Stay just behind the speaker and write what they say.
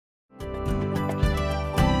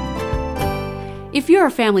If you're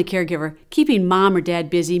a family caregiver, keeping mom or dad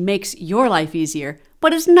busy makes your life easier,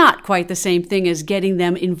 but it's not quite the same thing as getting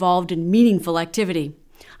them involved in meaningful activity.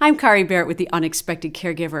 I'm Kari Berit with the Unexpected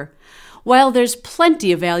Caregiver. While there's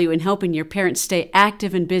plenty of value in helping your parents stay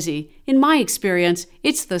active and busy, in my experience,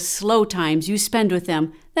 it's the slow times you spend with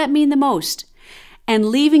them that mean the most. And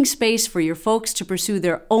leaving space for your folks to pursue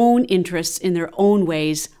their own interests in their own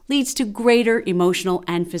ways leads to greater emotional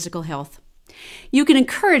and physical health. You can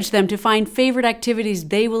encourage them to find favorite activities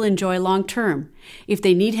they will enjoy long term. If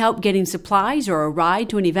they need help getting supplies or a ride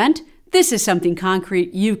to an event, this is something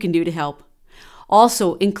concrete you can do to help.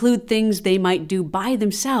 Also, include things they might do by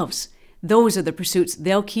themselves. Those are the pursuits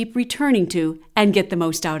they'll keep returning to and get the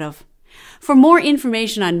most out of. For more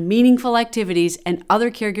information on meaningful activities and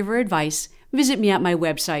other caregiver advice, visit me at my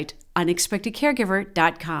website,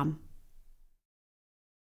 unexpectedcaregiver.com.